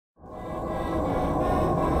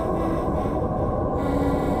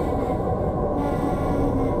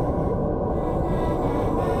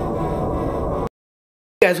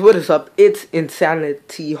guys, what is up? It's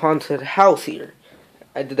Insanity Haunted House here.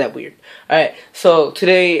 I did that weird. Alright, so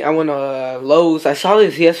today I went to Lowe's. I saw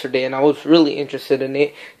this yesterday and I was really interested in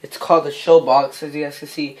it. It's called the Showbox, as you guys can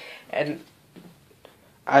see. And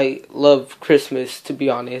I love Christmas, to be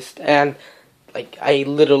honest. And, like, I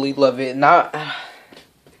literally love it. I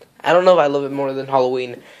don't know if I love it more than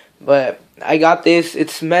Halloween. But I got this.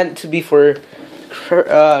 It's meant to be for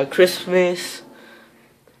Christmas,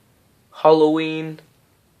 Halloween,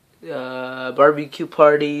 barbecue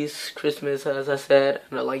parties, Christmas, as I said,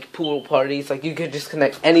 and like pool parties. Like, you could just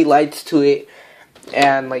connect any lights to it,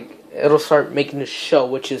 and like it'll start making a show,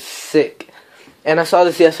 which is sick. And I saw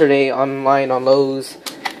this yesterday online on Lowe's,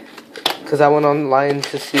 because I went online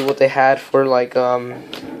to see what they had for like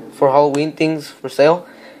for Halloween things for sale,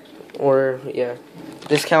 or yeah,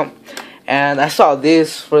 discount. And I saw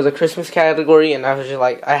this for the Christmas category, and I was just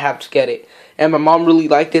like, I have to get it. And my mom really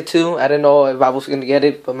liked it too. I didn't know if I was going to get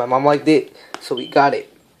it, but my mom liked it, so we got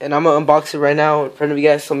it. And I'm going to unbox it right now in front of you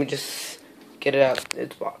guys, so let me just get it out of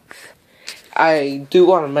its box. I do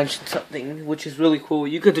want to mention something, which is really cool.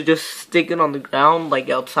 You could just stick it on the ground, like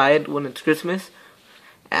outside, when it's Christmas.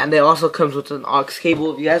 And it also comes with an aux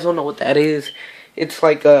cable. If you guys don't know what that is, it's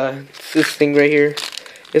like it's this thing right here.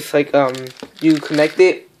 It's like you connect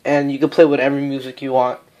it, and you can play whatever music you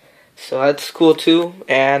want. So that's cool too,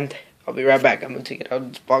 and I'll be right back. I'm going to take it out of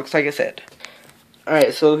this box, like I said.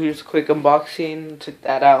 Alright, so here's a quick unboxing. Took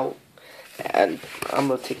that out. And I'm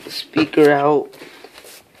going to take the speaker out.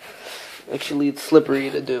 Actually, it's slippery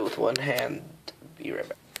to do it with one hand. Be right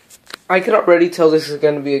back. I can already tell this is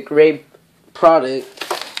going to be a great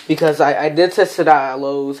product, because I did test it out at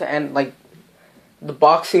Lowe's, and like the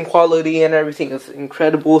boxing quality and everything is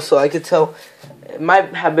incredible. So I could tell it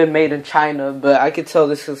might have been made in China, but I could tell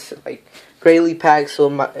this is like greatly packed, so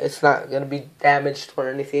it's not going to be damaged or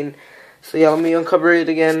anything. So yeah, let me uncover it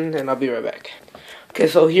again, and I'll be right back. Okay,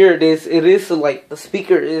 so here it is. It is like, the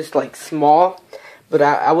speaker is like small, but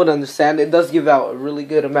I would understand. It does give out a really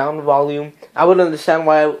good amount of volume. I would understand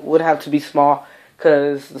why it would have to be small,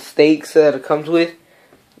 because the stakes that it comes with,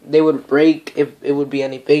 they would break if it would be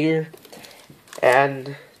any bigger.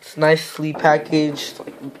 And it's nicely packaged,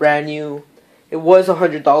 like brand new. It was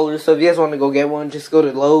 $100, so if you guys want to go get one, just go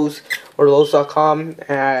to Lowe's or Lowe's.com,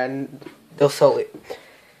 and they'll sell it.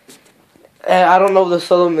 And I don't know if they'll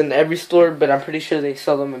sell them in every store, but I'm pretty sure they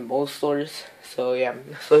sell them in most stores. So yeah,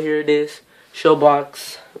 so here it is.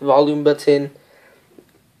 Showbox, volume button,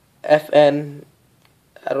 FN,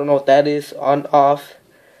 I don't know what that is, on, off,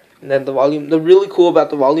 and then the volume. The really cool about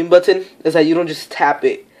the volume button is that you don't just tap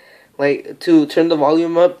it. Like, to turn the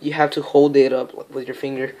volume up, you have to hold it up with your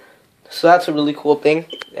finger. So that's a really cool thing,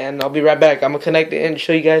 and I'll be right back. I'm going to connect it and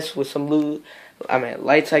show you guys with some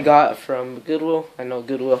lights I got from Goodwill. I know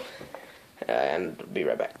Goodwill. And I'll be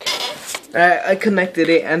right back. I connected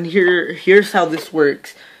it, and here's how this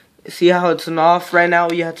works. See how it's an off right now?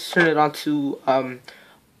 You have to turn it on to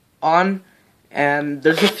on, and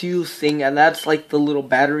there's a fuse thing, and that's like the little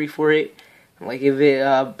battery for it. Like, if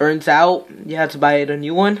it burns out, you have to buy it a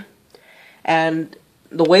new one. And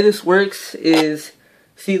the way this works is,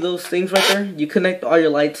 see those things right there? You connect all your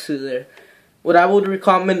lights to there. What I would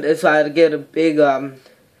recommend is to get a big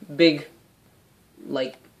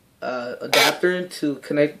adapter to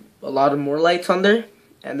connect a lot of more lights on there,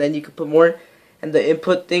 and then you can put more. And the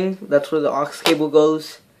input thing, that's where the aux cable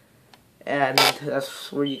goes, and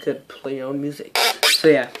that's where you could play your own music. So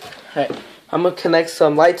yeah, alright, I'm gonna connect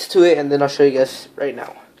some lights to it, and then I'll show you guys right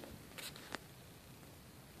now.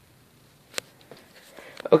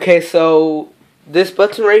 Okay, so this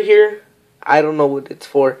button right here, I don't know what it's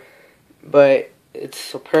for, but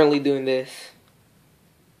it's apparently doing this.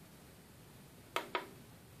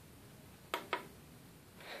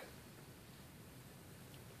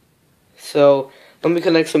 So let me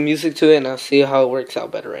connect some music to it, and I'll see how it works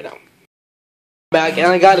out better right now. Back, and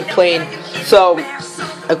I got it playing. So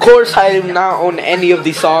of course I do not own any of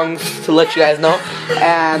these songs, to let you guys know.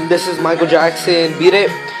 And this is Michael Jackson, Beat It.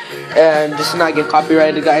 And just to not get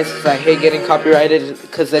copyrighted, guys, because I hate getting copyrighted,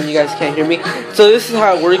 because then you guys can't hear me. So this is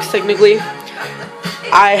how it works technically.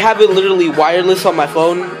 I have it literally wireless on my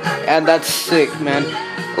phone, and that's sick, man.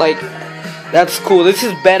 Like, that's cool. This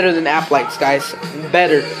is better than app lights, guys.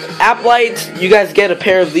 Better. App lights, you guys get a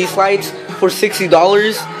pair of these lights for $60.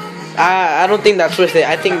 I don't think that's worth it.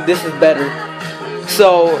 I think this is better.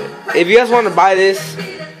 So if you guys want to buy this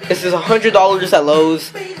is $100 at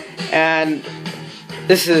Lowe's, and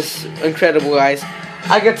this is incredible, guys.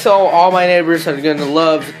 I can tell all my neighbors are gonna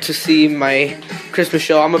love to see my Christmas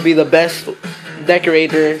show. I'm gonna be the best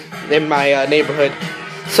decorator in my neighborhood.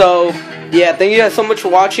 So yeah, thank you guys so much for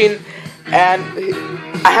watching. And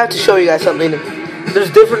I have to show you guys something.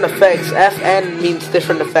 There's different effects. FN means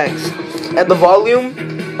different effects. And the volume,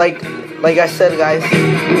 like I said, guys,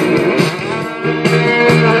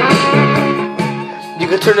 you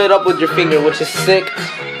can turn it up with your finger, which is sick.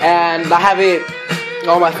 And I have it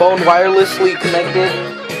on my phone wirelessly connected.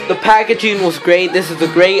 The packaging was great. This is a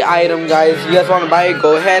great item, guys. If you guys want to buy it,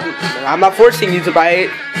 go ahead. I'm not forcing you to buy it.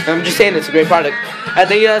 I'm just saying it's a great product. And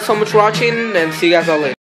thank you guys so much for watching, and see you guys all later.